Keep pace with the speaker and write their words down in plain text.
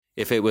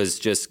If it was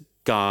just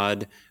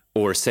God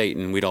or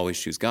Satan, we'd always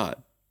choose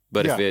God.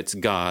 But if it's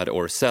God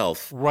or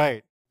self.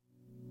 Right.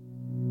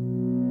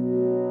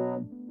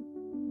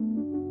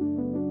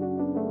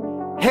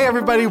 Hey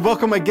everybody,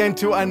 welcome again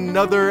to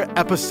another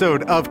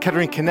episode of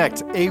Kettering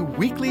Connect, a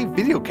weekly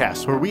video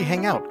cast where we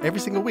hang out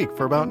every single week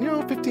for about,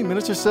 15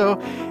 minutes or so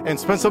and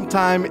spend some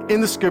time in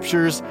the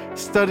scriptures,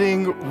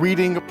 studying,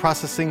 reading,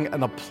 processing,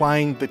 and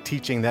applying the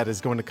teaching that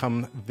is going to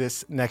come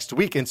this next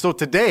week. And so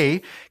today,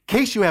 in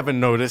case you haven't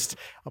noticed,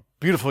 a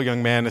beautiful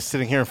young man is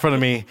sitting here in front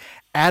of me,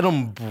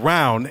 Adam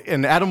Brown,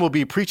 and Adam will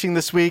be preaching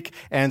this week,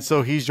 and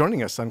so he's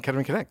joining us on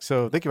Kettering Connect.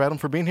 So thank you, Adam,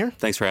 for being here.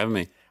 Thanks for having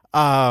me.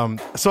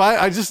 So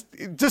I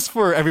just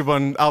for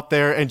everyone out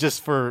there and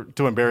just to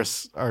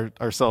embarrass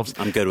ourselves.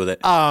 I'm good with it.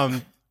 I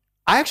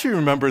actually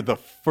remember the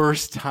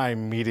first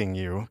time meeting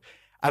you.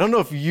 I don't know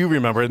if you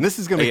remember, and this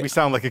is going to make me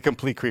sound like a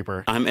complete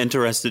creeper. I'm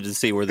interested to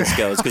see where this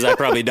goes because I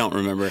probably don't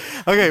remember.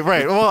 Okay,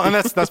 right. Well, and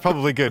that's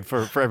probably good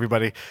for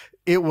everybody.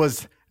 It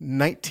was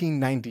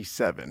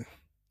 1997.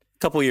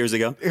 Couple years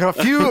ago.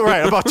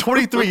 About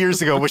 23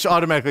 years ago, which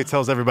automatically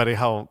tells everybody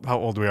how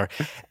old we are.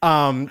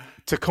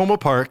 Tacoma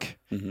Park,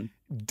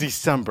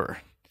 December.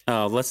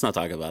 Oh, let's not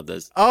talk about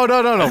this. Oh,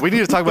 no. We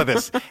need to talk about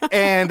this.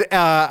 And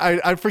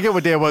I forget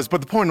what day it was,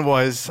 but the point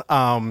was,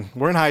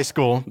 we're in high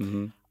school.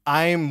 Mm-hmm.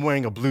 I'm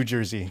wearing a blue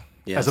jersey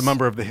as a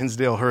member of the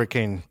Hinsdale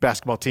Hurricane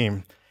basketball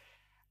team.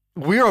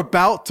 We're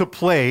about to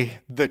play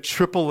the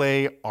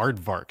AAA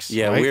Aardvarks.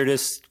 Yeah, right?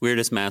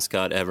 weirdest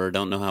mascot ever.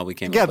 Don't know how we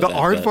came up the with that.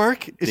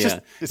 Aardvark?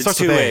 It's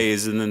two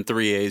A's and then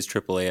three A's,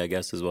 AAA, I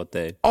guess, is what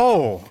they...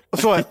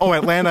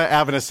 Atlanta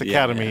Adventist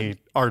Academy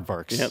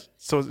Aardvarks. Yep.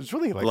 So it's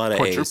really like a lot of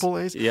quadruple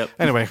A's. Yep.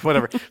 Anyway,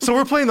 whatever. So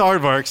we're playing the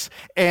Aardvarks,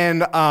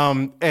 and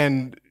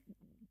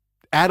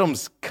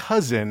Adam's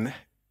cousin...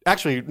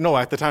 Actually, no,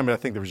 at the time, I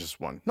think there was just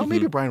one. No,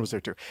 maybe Brian was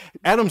there too.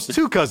 Adam's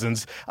two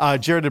cousins,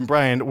 Jared and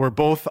Brian, were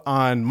both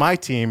on my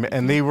team,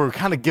 and they were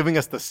kind of giving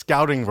us the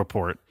scouting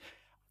report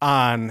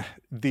on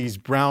these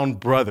Brown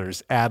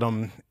brothers,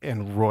 Adam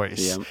and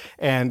Royce. Yep.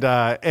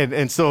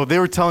 And so they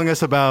were telling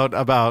us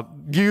about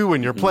you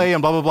and your play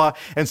and blah, blah, blah.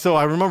 And so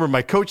I remember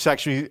my coach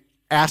actually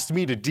asked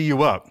me to D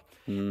you up.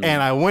 And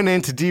I went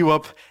in to D you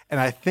up, and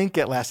I think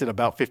it lasted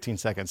about 15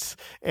 seconds.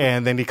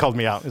 And then he called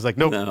me out. He's like,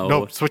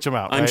 nope, switch him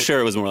out. I'm sure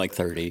it was more like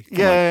 30.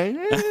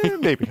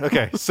 Maybe.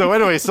 Okay. So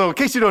anyway, in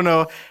case you don't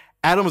know,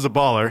 Adam was a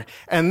baller.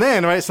 And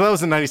then, so that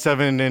was in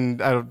 97,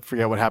 and I don't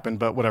forget what happened,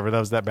 but whatever, that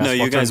was that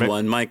basketball tournament. No, you guys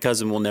won. My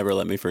cousin will never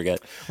let me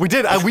forget. We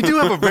did. We do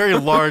have a very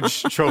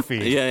large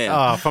trophy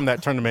from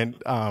that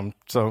tournament.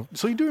 So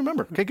you do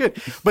remember. Okay,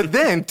 good. But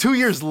then 2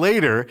 years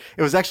later,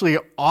 it was actually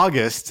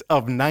August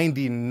of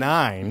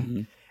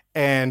 99.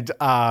 And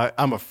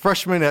I'm a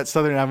freshman at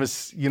Southern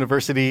Adventist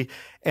University,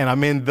 and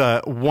I'm in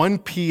the 1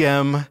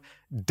 p.m.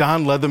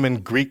 Don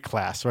Leatherman Greek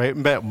class, right?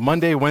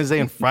 Monday, Wednesday,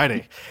 and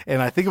Friday.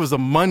 And I think it was a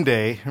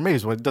Monday, or maybe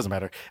it doesn't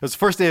matter. It was the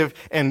first day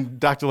and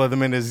Dr.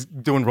 Leatherman is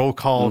doing roll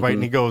call, right?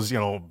 And he goes,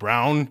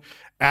 Brown,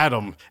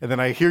 Adam. And then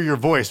I hear your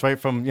voice, right,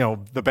 from,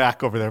 the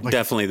back over there. Like,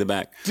 definitely the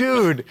back.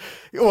 Dude.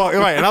 Well,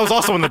 right. And I was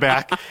also in the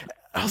back.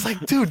 I was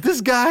like, dude,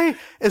 this guy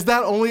is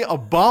not only a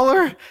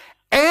baller,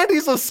 and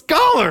he's a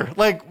scholar.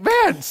 Like,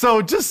 man,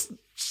 so just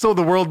so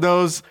the world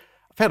knows,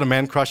 I've had a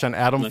man crush on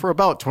Adam for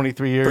about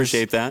 23 years.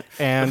 Appreciate that.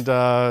 And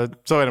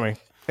so anyway,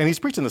 and he's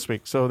preaching this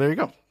week. So there you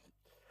go.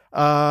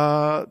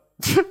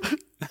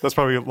 That's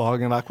probably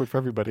long and awkward for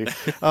everybody.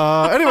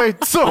 Anyway,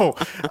 so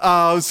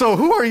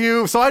who are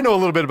you? So I know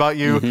a little bit about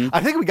you. I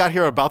think we got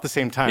here about the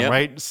same time,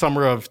 right?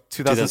 Summer of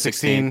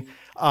 2016.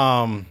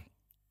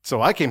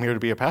 So I came here to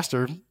be a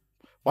pastor.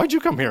 Why'd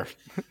you come here?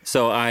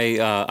 So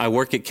I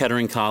work at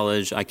Kettering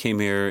College. I came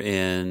here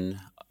in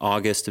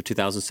August of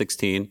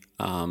 2016.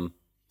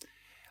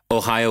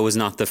 Ohio was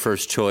not the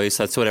first choice.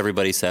 That's what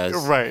everybody says.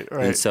 Right.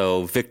 And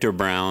so Victor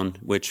Brown,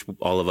 which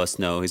all of us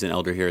know, he's an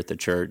elder here at the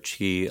church.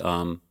 He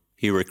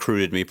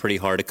recruited me pretty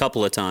hard a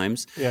couple of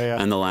times.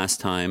 Yeah. And the last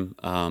time,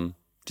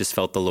 just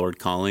felt the Lord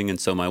calling. And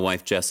so my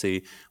wife,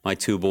 Jessie, my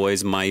two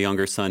boys, my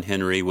younger son,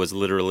 Henry, was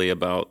literally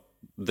about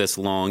this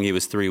long. He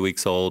was 3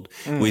 weeks old.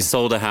 We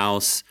sold a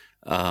house.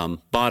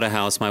 Bought a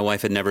house. My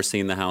wife had never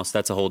seen the house.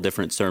 That's a whole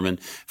different sermon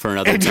for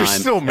another and time. You're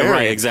still married.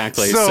 Right,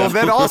 exactly. So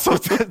that also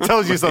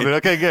tells you something.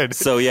 Okay, good.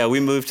 So we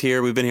moved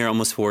here. We've been here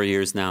almost 4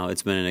 years now.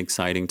 It's been an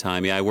exciting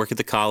time. I work at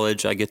the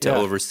college. I get to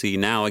oversee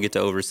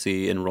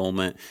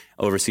enrollment,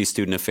 oversee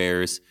student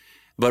affairs.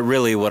 But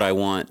really what I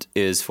want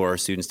is for our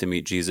students to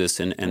meet Jesus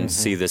and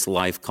see this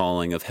life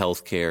calling of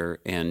healthcare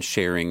and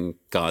sharing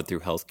God through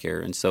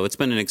healthcare. And so it's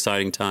been an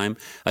exciting time,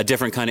 a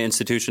different kind of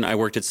institution. I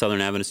worked at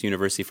Southern Adventist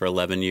University for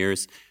 11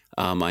 years.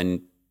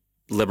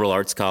 Liberal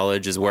Arts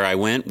College is where I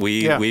went.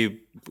 We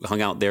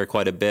hung out there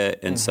quite a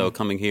bit. And so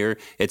coming here,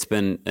 it's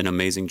been an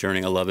amazing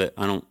journey. I love it.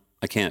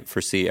 I can't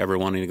foresee ever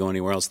wanting to go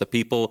anywhere else. The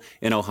people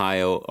in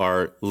Ohio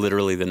are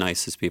literally the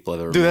nicest people I've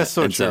ever met. Dude, that's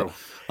so true. So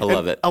I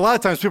love it. A lot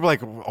of times people are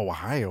like,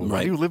 Ohio?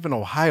 Why do you live in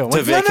Ohio?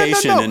 To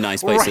vacation in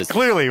nice places. Right,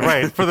 clearly,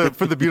 right. For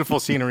the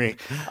beautiful scenery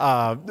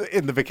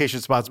in the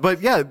vacation spots.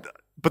 But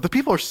the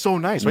people are so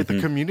nice, right? The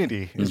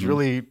community is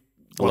really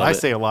what I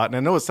say a lot, and I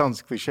know it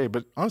sounds cliche,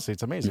 but honestly,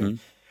 it's amazing.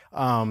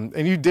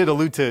 And you did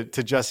allude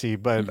to Jesse,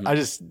 but I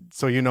just,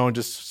 so you know,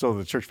 just so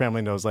the church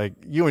family knows, like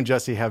you and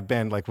Jesse have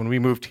been, like when we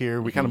moved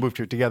here, we kind of moved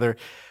here together,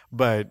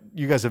 but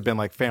you guys have been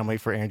like family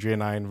for Andrea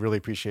and I, and really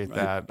appreciate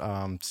that.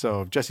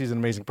 So Jesse's an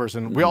amazing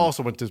person. We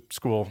also went to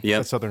school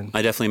at Southern.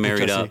 I definitely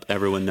married up.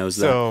 Everyone knows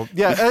that. So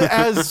yeah,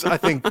 as I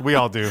think we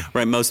all do.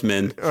 Right, most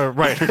men.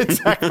 Right,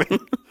 exactly.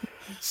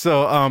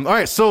 So, all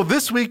right. So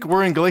this week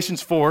we're in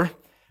Galatians 4.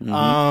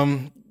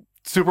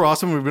 Super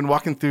awesome. We've been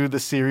walking through the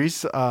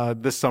series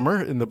this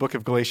summer in the book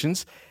of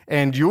Galatians,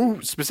 and you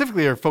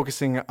specifically are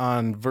focusing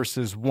on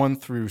verses 1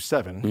 through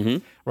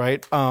 7,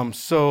 right?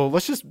 So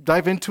let's just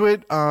dive into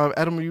it.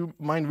 Adam, will you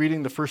mind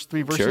reading the first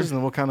 3 verses, and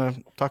then we'll kind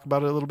of talk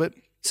about it a little bit?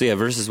 So yeah,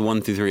 verses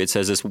 1 through 3, it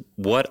says this: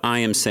 "What I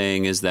am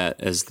saying is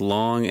that as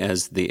long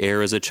as the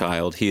heir is a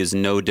child, he is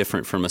no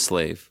different from a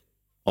slave,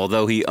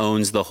 although he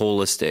owns the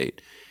whole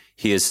estate.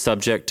 He is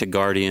subject to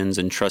guardians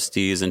and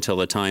trustees until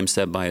the time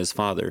set by his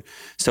father.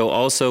 So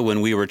also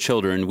when we were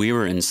children, we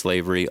were in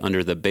slavery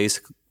under the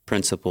basic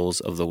principles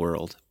of the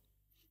world."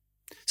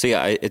 So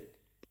yeah,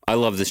 I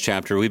love this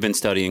chapter. We've been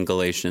studying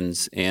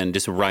Galatians, and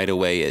just right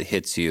away it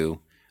hits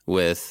you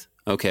with,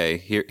 okay,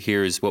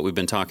 here's what we've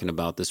been talking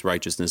about, this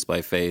righteousness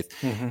by faith,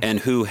 and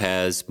who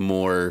has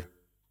more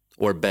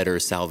or better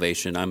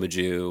salvation. I'm a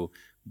Jew,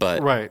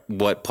 but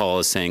what Paul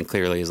is saying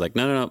clearly is like,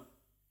 no,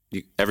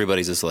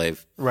 everybody's a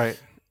slave. Right.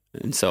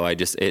 And so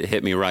it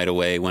hit me right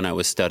away when I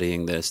was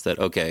studying this that,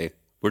 okay,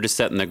 we're just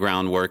setting the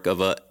groundwork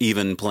of a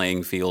even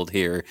playing field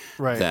here,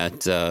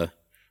 that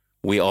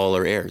we all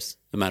are heirs,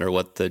 no matter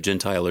what the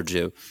Gentile or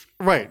Jew.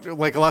 Right.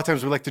 Like a lot of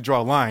times we like to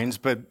draw lines,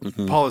 but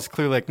Paul is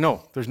clearly like,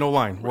 no, there's no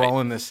line. We're all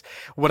in this.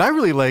 What I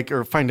really like,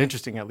 or find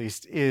interesting at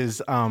least,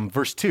 is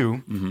verse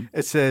 2.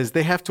 It says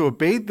they have to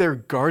obey their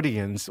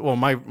guardians. Well,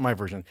 my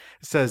version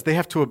says they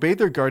have to obey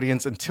their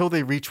guardians until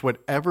they reach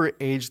whatever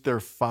age their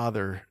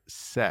father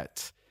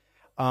set.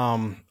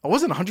 I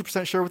wasn't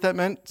 100% sure what that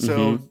meant,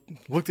 so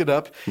looked it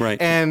up. Right.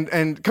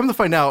 And come to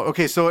find out,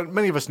 okay, so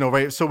many of us know,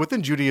 right? So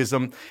within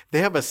Judaism,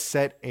 they have a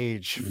set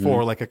age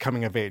for like a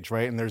coming of age,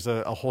 right? And there's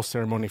a whole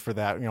ceremony for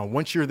that. You know,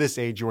 once you're this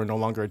age, you are no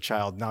longer a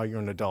child. Now you're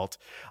an adult.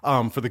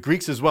 For the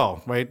Greeks as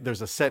well, right?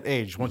 There's a set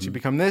age. Once you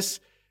become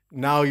this,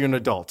 now you're an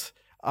adult.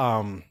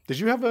 Did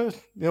you have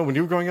when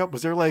you were growing up,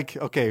 was there like,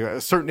 okay, a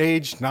certain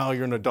age, now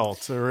you're an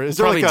adult? Or is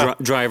there probably like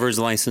a driver's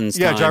license?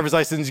 Yeah, driver's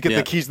license. You get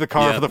the keys to the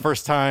car for the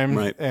first time.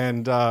 Right.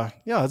 And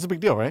that's a big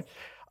deal, right?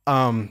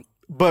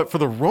 But for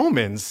the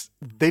Romans,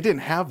 they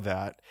didn't have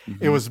that.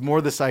 It was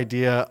more this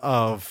idea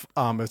of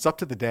it's up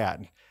to the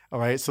dad. All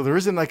right. So there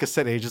isn't like a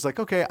set age. It's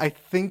like, okay, I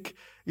think,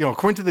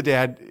 according to the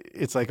dad,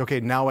 it's like, okay,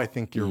 now I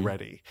think you're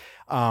ready.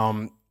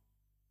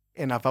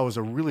 And if I was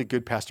a really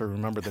good pastor, I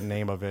remember the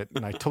name of it,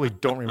 and I totally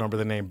don't remember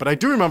the name, but I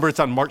do remember it's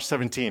on March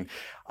 17.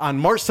 On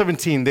March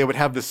 17, they would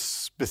have this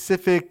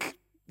specific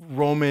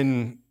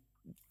Roman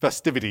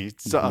festivity,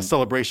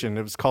 celebration.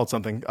 It was called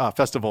something,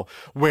 festival,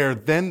 where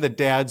then the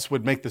dads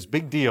would make this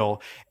big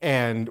deal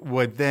and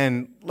would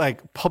then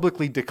like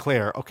publicly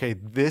declare, okay,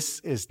 this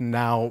is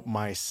now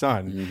my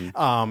son.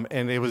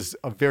 And it was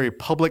a very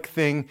public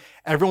thing.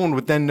 Everyone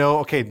would then know,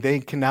 okay, they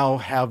can now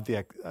have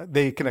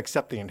they can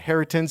accept the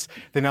inheritance.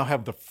 They now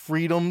have the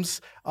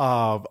freedoms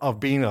of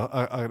being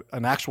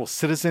an actual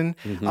citizen.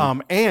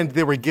 And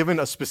they were given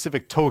a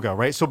specific toga,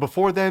 right? So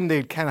before then,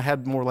 they kind of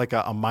had more like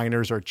a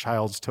miner's or a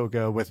child's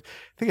toga with,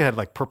 I think it had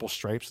like purple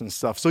stripes and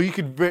stuff. So you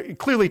could very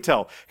clearly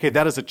tell, okay,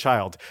 that is a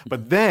child.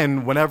 But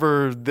then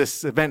whenever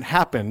this event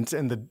happened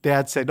and the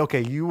dad said,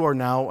 okay, you are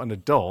now an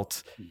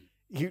adult,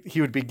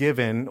 he would be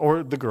given,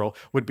 or the girl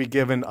would be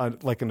given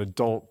like an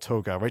adult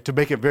toga, right? To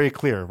make it very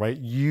clear, right?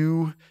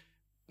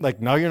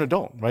 Now you're an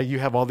adult, right? You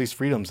have all these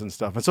freedoms and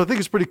stuff. And so I think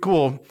it's pretty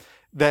cool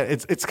that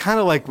it's kind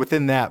of like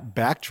within that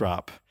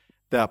backdrop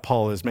that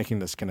Paul is making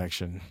this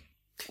connection.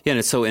 Yeah, and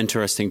it's so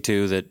interesting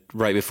too that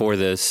right before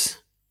this,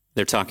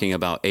 they're talking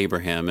about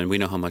Abraham, and we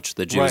know how much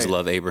the Jews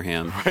love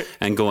Abraham,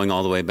 and going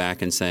all the way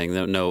back and saying,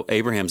 no,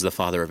 Abraham's the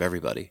father of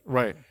everybody.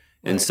 Right.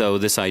 And so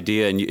this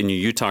idea, and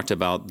you talked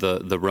about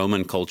the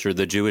Roman culture,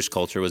 the Jewish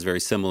culture was very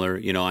similar.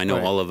 I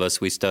know all of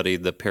us, we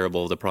studied the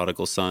parable of the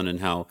prodigal son and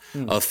how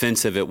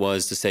offensive it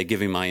was to say,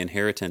 giving my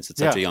inheritance at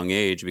such a young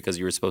age because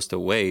you were supposed to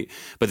wait.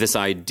 But this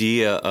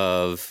idea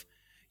of,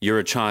 you're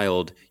a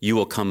child, you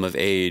will come of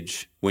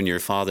age when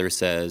your father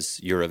says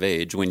you're of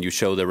age, when you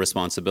show the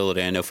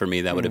responsibility. I know for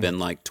me that would have been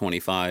like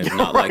 25,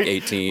 not like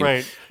 18.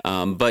 Right.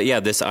 But yeah,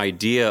 this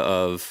idea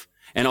of,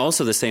 and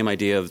also the same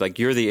idea of like,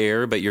 you're the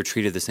heir, but you're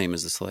treated the same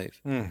as a slave.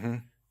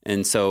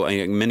 And so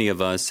many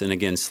of us, and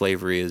again,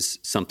 slavery is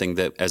something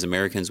that as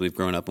Americans we've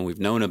grown up and we've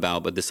known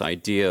about, but this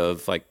idea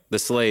of like the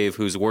slave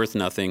who's worth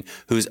nothing,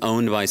 who's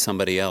owned by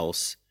somebody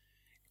else,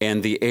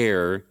 and the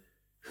heir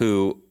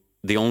who,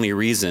 the only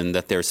reason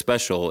that they're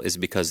special is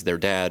because their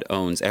dad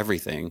owns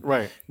everything.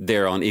 Right.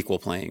 They're on equal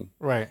playing.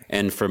 Right.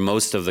 And for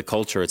most of the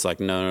culture, it's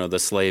like, no, the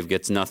slave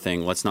gets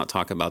nothing. Let's not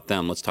talk about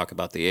them. Let's talk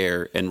about the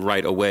heir. And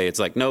right away, it's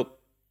like, nope,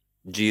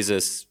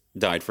 Jesus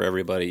died for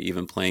everybody,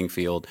 even playing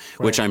field,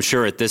 which I'm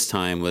sure at this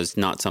time was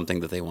not something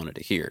that they wanted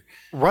to hear.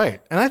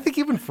 Right. And I think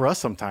even for us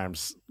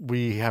sometimes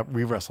we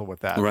wrestle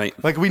with that. Right.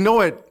 Like we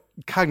know it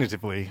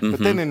cognitively, but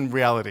then in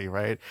reality,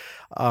 right?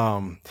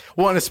 Well,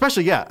 and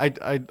especially,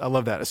 I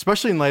love that,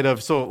 especially in light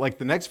of, so like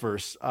the next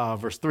verse,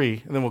 verse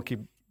 3, and then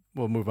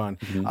we'll move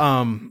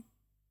on.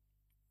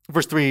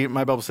 Verse 3,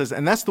 my Bible says,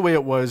 and that's the way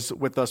it was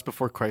with us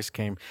before Christ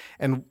came.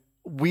 And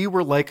we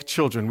were like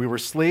children. We were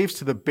slaves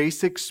to the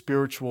basic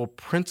spiritual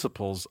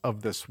principles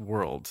of this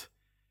world.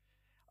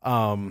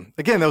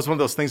 Again, that was one of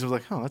those things that was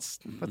like, oh,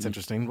 that's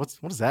interesting. What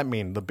does that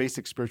mean? The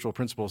basic spiritual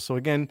principles. So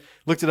again,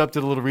 looked it up,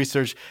 did a little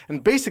research,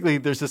 and basically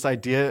there's this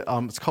idea,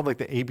 it's called like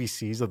the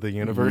ABCs of the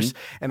universe.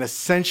 And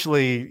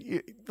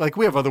essentially, like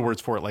we have other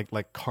words for it,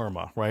 like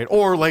karma, right?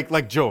 Or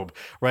like Job,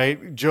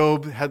 right?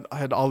 Job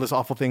had all these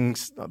awful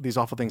things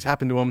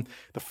happen to him.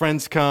 The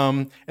friends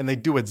come and they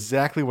do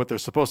exactly what they're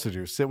supposed to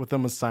do. Sit with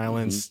them in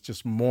silence,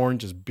 just mourn,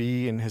 just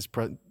be in his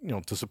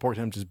to support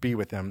him, just be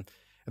with him.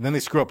 And then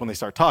they screw up when they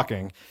start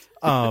talking,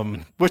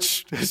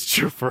 which is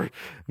true for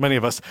many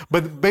of us.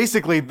 But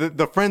basically,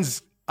 the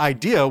friend's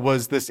idea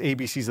was this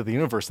ABCs of the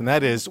universe. And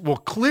that is, well,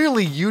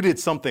 clearly you did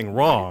something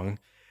wrong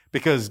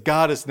because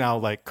God is now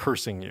like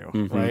cursing you,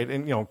 right?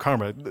 And,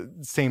 karma,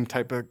 same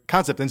type of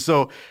concept. And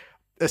so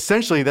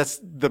essentially,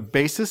 that's the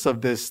basis of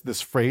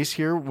this phrase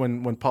here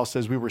when Paul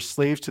says we were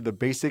slaves to the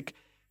basic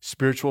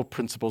spiritual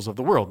principles of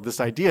the world.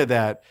 This idea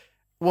that,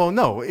 well,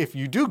 no, if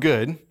you do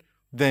good,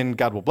 then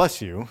God will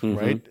bless you,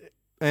 right?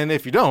 And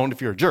if you don't,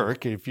 if you're a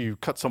jerk, if you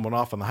cut someone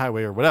off on the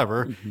highway or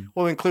whatever,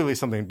 well, then clearly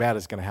something bad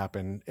is going to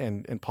happen.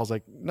 And Paul's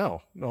like,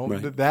 no,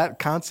 that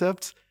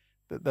concept,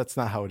 that's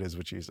not how it is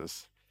with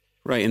Jesus.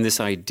 Right. And this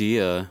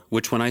idea,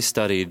 which when I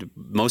studied,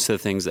 most of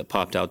the things that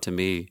popped out to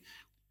me,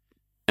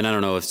 and I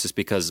don't know if it's just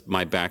because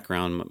my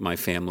background, my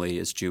family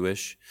is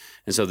Jewish.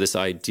 And so this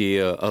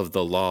idea of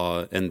the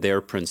law and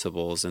their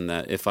principles, and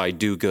that if I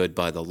do good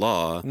by the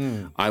law,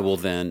 I will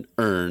then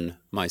earn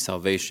my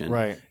salvation.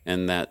 Right.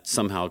 And that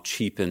somehow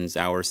cheapens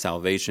our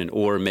salvation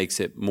or makes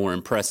it more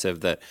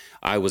impressive that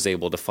I was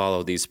able to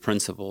follow these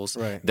principles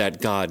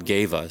that God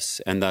gave us,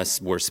 and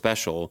thus we're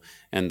special,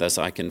 and thus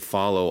I can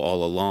follow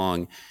all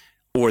along.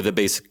 Or the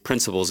basic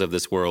principles of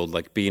this world,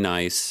 like be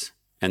nice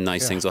and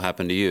nice things will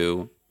happen to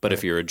you. But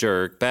if you're a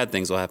jerk, bad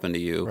things will happen to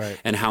you. Right.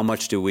 And how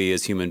much do we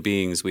as human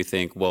beings, we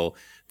think, well,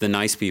 the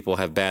nice people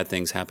have bad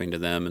things happening to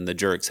them and the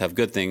jerks have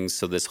good things.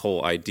 So this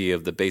whole idea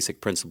of the basic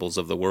principles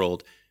of the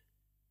world,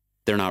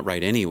 they're not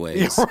right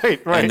anyways.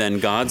 Right. And then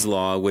God's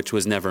law, which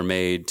was never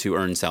made to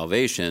earn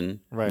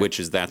salvation,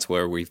 that's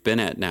where we've been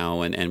at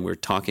now. And we're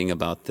talking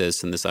about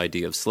this and this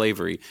idea of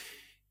slavery.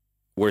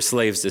 We're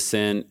slaves to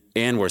sin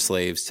and we're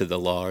slaves to the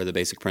law or the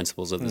basic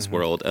principles of this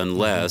world,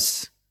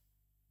 unless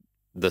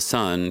the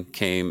Son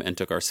came and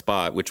took our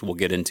spot, which we'll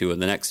get into in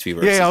the next few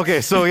verses. Yeah.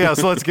 Okay. So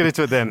let's get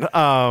into it then.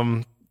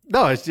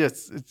 No,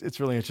 it's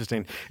really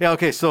interesting. Yeah.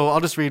 Okay. So I'll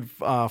just read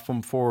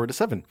from 4 to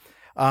 7.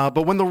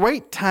 But when the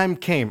right time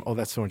came,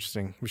 that's so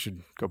interesting. We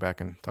should go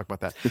back and talk about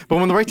that. But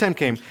when the right time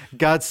came,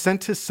 God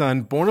sent his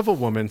Son, born of a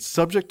woman,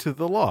 subject to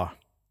the law.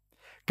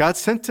 God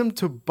sent him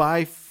to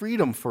buy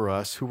freedom for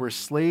us who were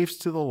slaves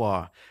to the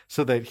law,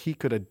 so that he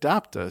could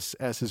adopt us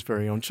as his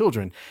very own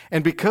children.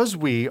 And because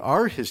we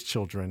are his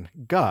children,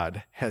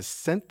 God has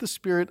sent the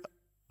Spirit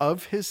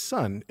of his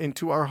Son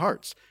into our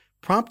hearts,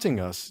 prompting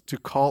us to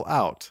call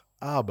out,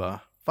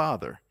 Abba,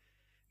 Father.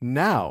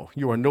 Now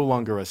you are no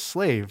longer a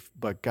slave,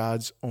 but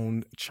God's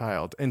own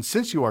child. And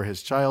since you are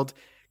his child,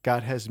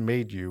 God has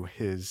made you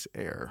his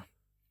heir.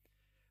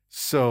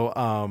 So,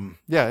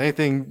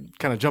 anything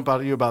kind of jump out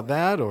at you about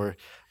that? Or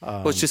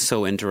well, it's just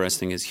so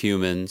interesting as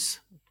humans,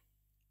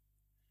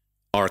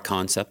 our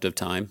concept of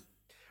time.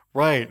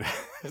 Right.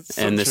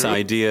 And this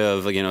idea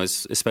of,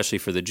 especially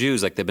for the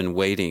Jews, like they've been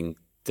waiting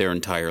their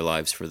entire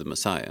lives for the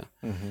Messiah.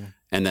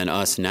 And then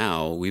us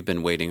now, we've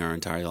been waiting our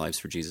entire lives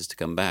for Jesus to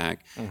come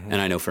back. And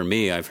I know for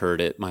me, I've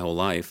heard it my whole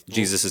life,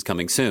 Jesus is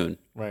coming soon.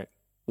 Right.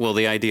 Well,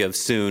 the idea of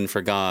soon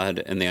for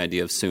God and the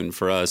idea of soon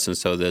for us. And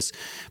so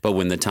but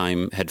when the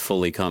time had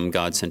fully come,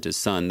 God sent his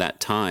Son.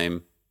 That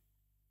time,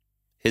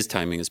 his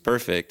timing is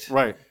perfect.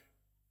 Right.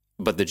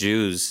 But the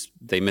Jews,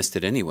 they missed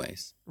it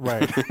anyways.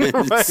 Right.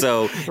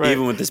 So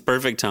even with this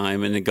perfect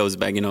time, and it goes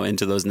back,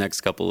 into those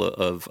next couple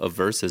of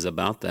verses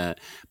about that.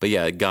 But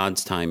yeah,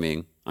 God's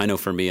timing. I know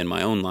for me in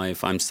my own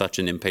life, I'm such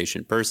an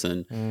impatient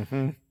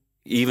person.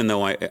 Even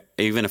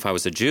if I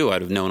was a Jew,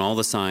 I'd have known all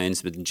the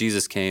signs, but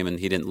Jesus came and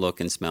he didn't look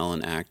and smell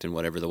and act in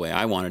whatever the way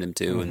I wanted him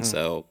to. And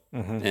so,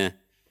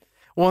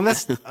 Well, and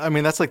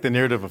that's like the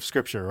narrative of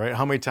Scripture, right?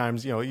 How many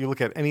times, you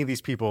look at any of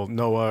these people,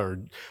 Noah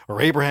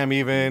or Abraham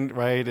even,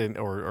 right? And,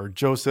 or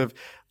Joseph,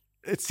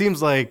 it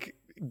seems like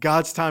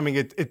God's timing,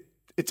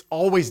 it's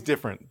always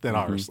different than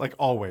ours, like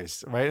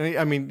always, right?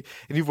 And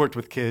you've worked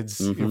with kids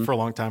for a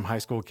long time, high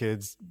school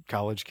kids,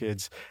 college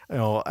kids. A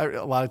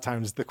lot of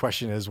times the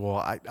question is, well,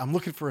 I'm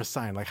looking for a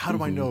sign. Like, how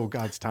do I know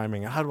God's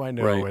timing? How do I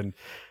know? Right.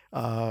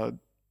 And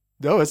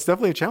no, it's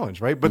definitely a challenge,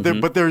 right? But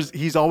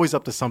he's always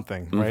up to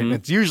something, right? And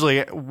it's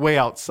usually way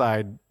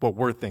outside what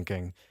we're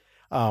thinking.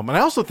 And I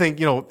also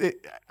think,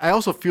 I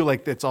also feel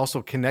like it's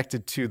also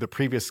connected to the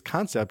previous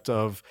concept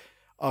of,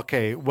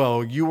 okay,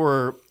 well,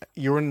 you're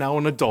now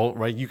an adult,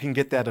 right? You can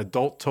get that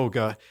adult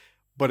toga,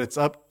 but it's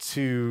up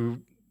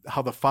to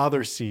how the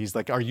father sees,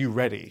 like, are you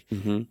ready?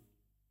 Mm-hmm.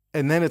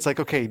 And then it's like,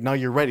 okay, now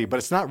you're ready, but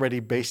it's not ready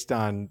based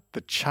on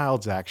the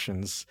child's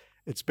actions.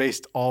 It's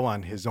based all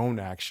on his own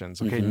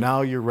actions. Okay,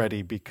 now you're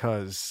ready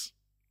because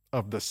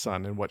of the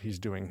son and what he's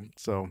doing.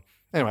 So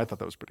anyway, I thought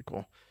that was pretty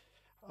cool.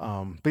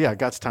 But yeah,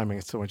 God's timing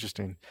is so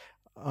interesting.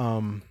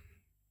 And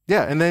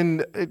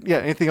then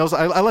anything else?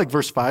 I like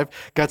verse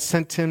 5. God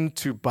sent him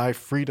to buy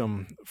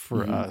freedom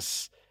for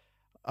us.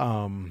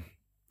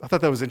 I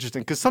thought that was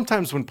interesting because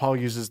sometimes when Paul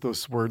uses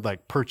this word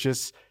like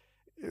purchase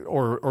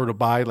or to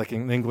buy, like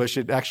in English,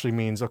 it actually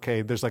means,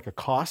 okay, there's like a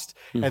cost.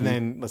 And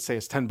then let's say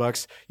it's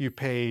 $10, you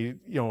pay,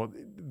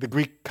 the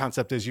Greek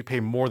concept is you pay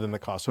more than the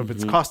cost. So if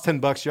it's cost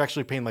 $10, you're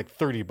actually paying like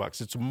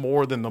 $30. It's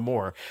more than the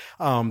more.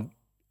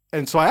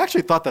 And so I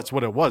actually thought that's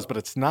what it was, but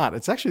it's not.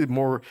 It's actually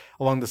more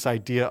along this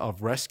idea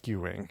of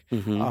rescuing.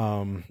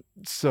 God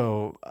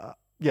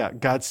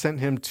sent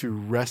him to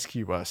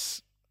rescue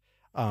us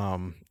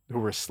who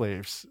were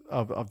slaves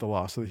of the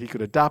law so that he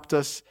could adopt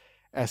us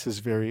as his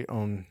very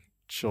own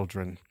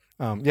children.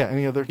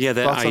 Any other that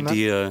thoughts on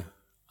idea, that?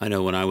 I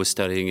know when I was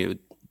studying it,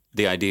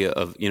 the idea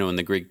of, in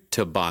the Greek,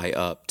 to buy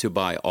up, to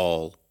buy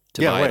all,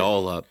 buy it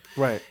all up.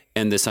 Right.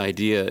 And this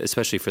idea,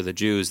 especially for the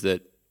Jews,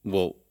 that,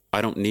 well,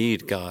 I don't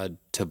need God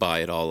to buy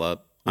it all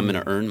up. I'm going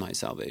to earn my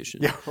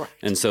salvation. Yeah, right.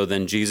 And so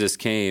then Jesus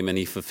came and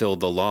he fulfilled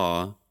the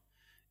law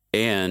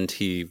and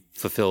he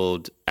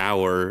fulfilled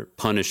our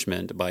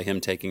punishment by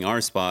him taking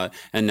our spot.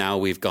 And now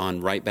we've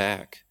gone right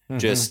back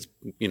just,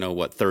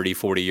 30,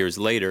 40 years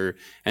later.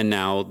 And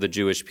now the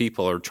Jewish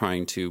people are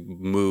trying to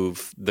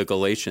move the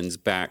Galatians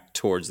back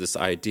towards this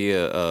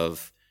idea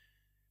of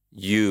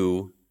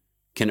you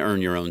can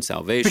earn your own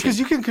salvation. Because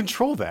you can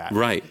control that.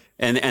 Right.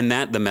 And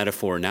that the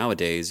metaphor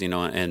nowadays,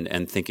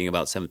 and thinking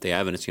about Seventh-day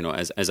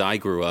Adventists, as I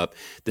grew up,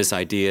 this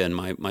idea, and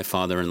my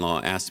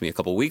father-in-law asked me a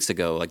couple of weeks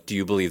ago, like, do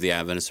you believe the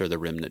Adventists are the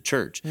remnant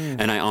church?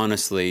 And I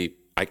honestly,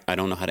 I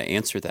don't know how to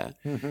answer that.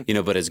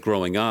 But as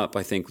growing up,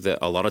 I think that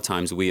a lot of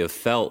times we have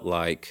felt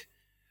like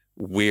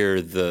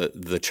we're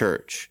the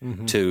church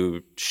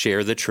to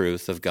share the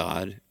truth of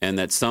God, and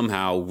that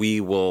somehow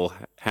we will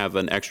have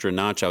an extra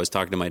notch. I was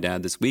talking to my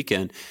dad this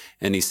weekend,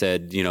 and he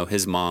said,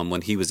 his mom,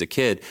 when he was a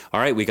kid, all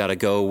right, we got to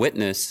go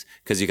witness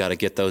because you got to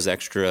get those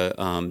extra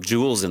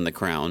jewels in the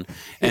crown.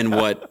 And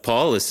what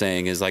Paul is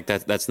saying is like,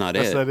 that's not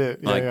it. That's not it.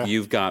 Yeah,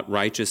 you've got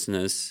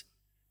righteousness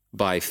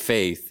by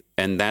faith,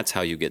 and that's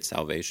how you get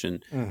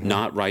salvation,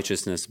 not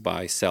righteousness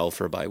by self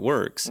or by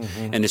works.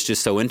 And it's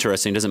just so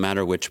interesting. It doesn't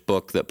matter which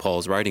book that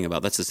Paul's writing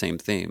about. That's the same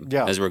theme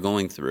as we're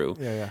going through.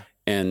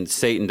 And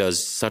Satan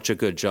does such a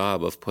good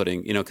job of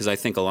putting, because I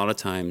think a lot of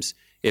times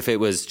if it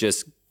was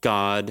just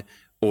God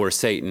or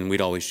Satan,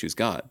 we'd always choose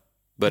God.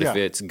 But if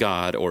it's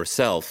God or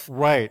self,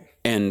 right.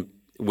 And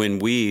when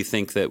we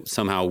think that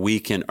somehow we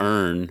can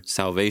earn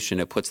salvation,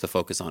 it puts the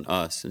focus on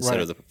us instead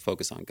of the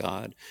focus on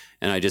God.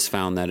 And I just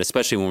found that,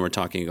 especially when we're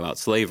talking about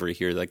slavery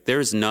here, like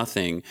there's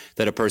nothing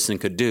that a person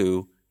could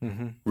do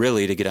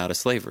really to get out of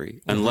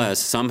slavery unless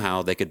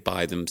somehow they could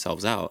buy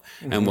themselves out.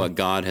 And what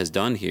God has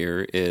done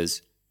here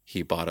is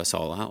he bought us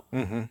all out.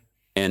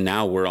 And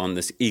now we're on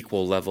this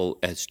equal level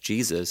as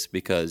Jesus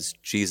because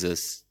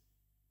Jesus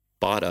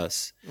bought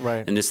us.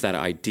 Right. And it's that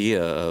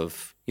idea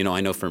of,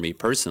 I know for me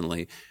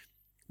personally,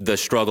 the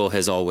struggle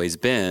has always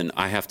been,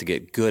 I have to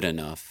get good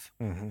enough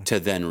to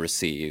then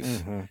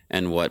receive.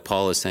 And what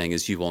Paul is saying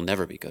is you will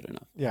never be good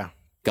enough. Yeah.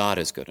 God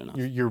is good enough.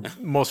 Your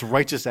most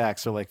righteous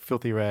acts are like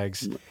filthy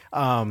rags.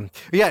 And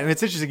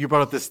it's interesting you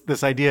brought up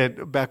this idea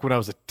back when I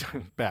was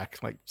back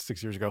like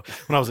 6 years ago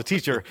when I was a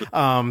teacher,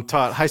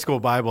 taught high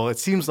school Bible. It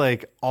seems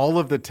like all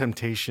of the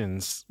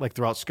temptations, like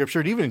throughout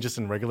Scripture, and even just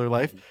in regular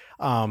life,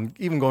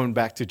 even going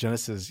back to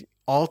Genesis,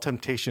 all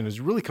temptation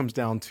really comes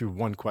down to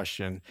one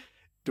question: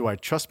 do I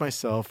trust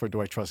myself or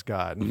do I trust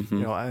God?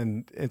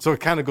 And so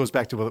it kind of goes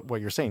back to what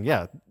you're saying.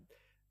 Yeah.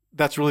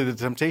 That's really the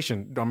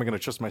temptation. Am I going to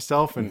trust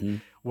myself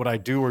and what I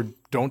do or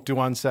don't do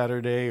on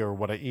Saturday, or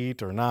what I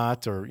eat or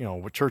not, or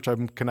what church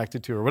I'm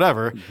connected to or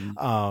whatever,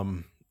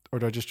 or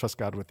do I just trust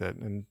God with it?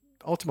 And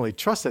ultimately,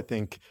 trust, I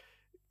think,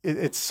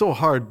 it's so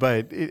hard,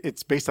 but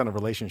it's based on a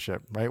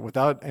relationship, right?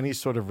 Without any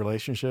sort of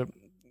relationship,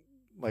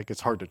 like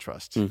it's hard to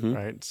trust,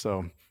 right?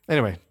 So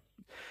anyway,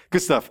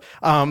 good stuff.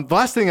 The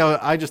last thing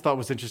I just thought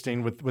was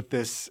interesting with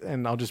this,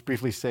 and I'll just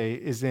briefly say,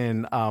 is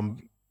in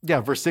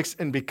verse 6,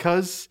 and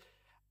because.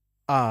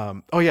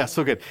 So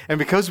good. And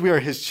because we are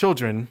his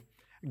children,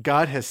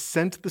 God has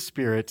sent the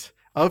Spirit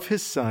of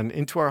his Son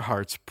into our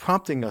hearts,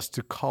 prompting us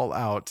to call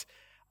out,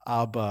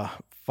 Abba,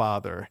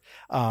 Father.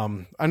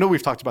 I know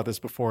we've talked about this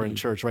before in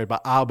church, right? But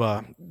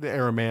Abba, the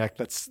Aramaic,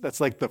 that's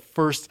like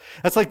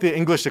that's like the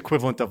English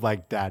equivalent of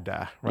like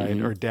dada,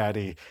 right? Or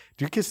daddy.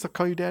 Do your kids still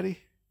call you daddy?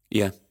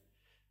 Yeah.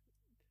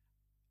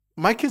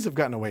 My kids have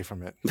gotten away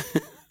from it.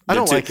 I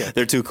don't like it.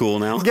 They're too cool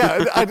now.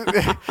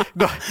 Yeah,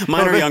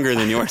 Mine are younger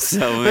than yours,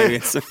 so maybe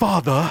it's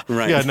Father.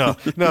 Right. Yeah, no.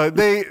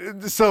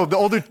 So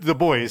the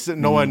boys,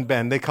 Noah and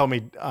Ben, they call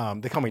me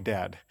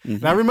Dad.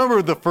 And I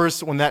remember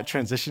when that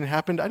transition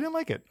happened, I didn't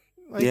like it.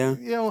 Like,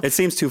 yeah, it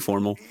seems too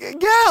formal.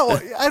 Yeah,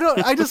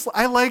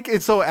 I like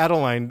it. So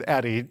Adeline,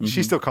 Addie,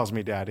 she still calls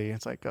me Daddy.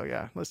 It's like, oh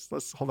yeah,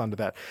 let's hold on to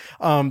that.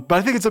 But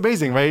I think it's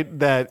amazing, right?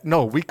 That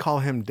we call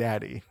him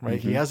Daddy, right?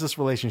 He has this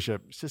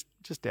relationship. It's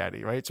just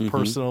Daddy, right? It's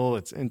personal,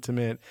 it's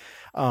intimate.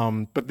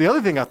 But the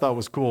other thing I thought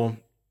was cool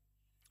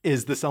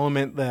is this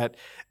element that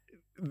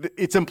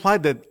it's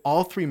implied that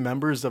all three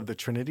members of the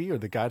Trinity or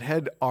the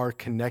Godhead are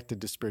connected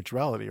to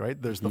spirituality,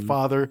 right? There's the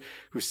Father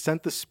who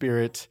sent the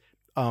Spirit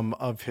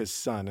of his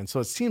Son. And so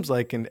it seems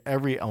like in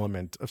every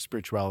element of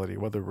spirituality,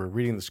 whether we're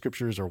reading the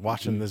scriptures or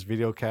watching this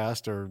video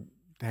cast or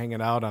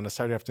hanging out on a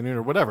Saturday afternoon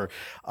or whatever,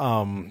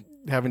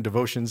 having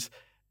devotions,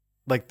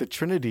 like the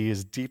Trinity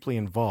is deeply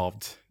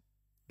involved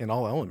in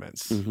all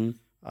elements,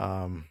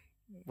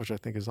 which I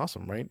think is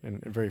awesome, right?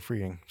 And very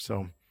freeing.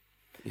 So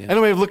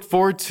anyway, look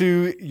forward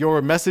to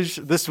your message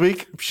this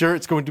week. I'm sure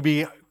it's going to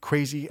be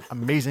crazy,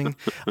 amazing.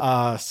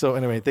 So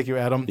anyway, thank you,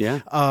 Adam. Yeah.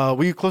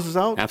 Will you close us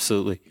out?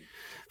 Absolutely.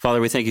 Father,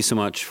 we thank you so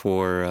much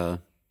for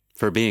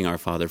being our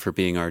Father, for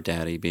being our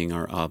Daddy, being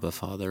our Abba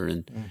Father.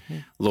 And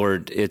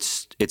Lord,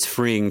 it's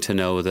freeing to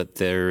know that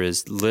there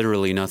is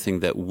literally nothing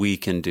that we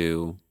can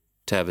do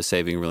to have a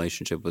saving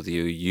relationship with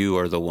you. You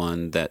are the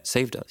one that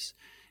saved us.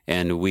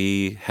 And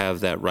we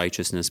have that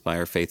righteousness by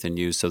our faith in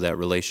you. So that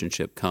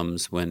relationship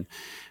comes when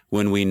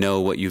we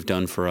know what you've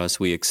done for us,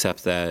 we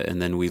accept that,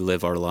 and then we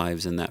live our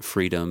lives in that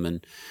freedom.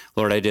 And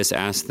Lord, I just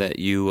ask that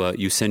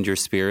you send your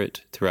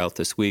Spirit throughout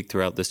this week,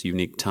 throughout this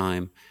unique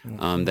time,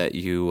 that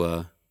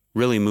you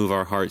really move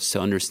our hearts to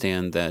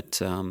understand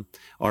that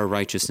our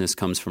righteousness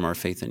comes from our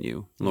faith in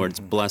you.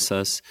 Lord, bless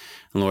us.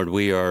 And Lord,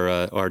 we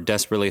are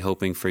desperately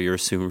hoping for your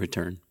soon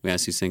return. We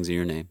ask these things in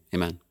your name.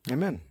 Amen.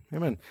 Amen.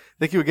 Amen.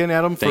 Thank you again,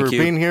 Adam, for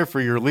being here,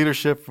 for your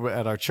leadership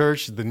at our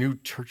church, the new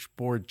church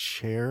board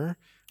chair.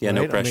 Yeah, right?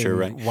 No pressure,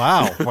 right?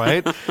 Wow,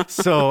 right?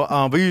 So,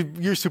 but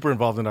you're super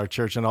involved in our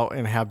church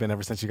and have been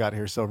ever since you got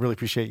here. So really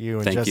appreciate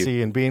you and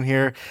Jesse and being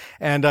here.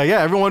 And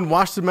everyone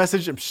watch the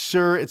message. I'm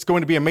sure it's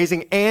going to be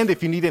amazing. And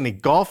if you need any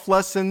golf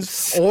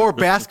lessons or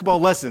basketball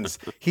lessons,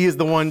 he is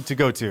the one to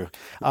go to.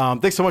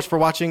 Thanks so much for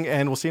watching,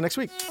 and we'll see you next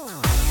week.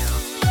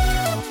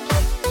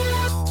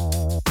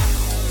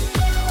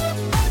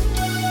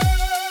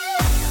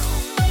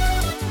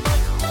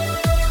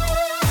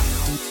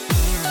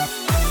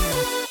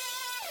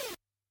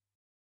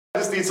 I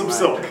just need some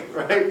silk,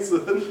 right?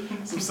 Some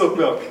silk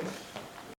milk.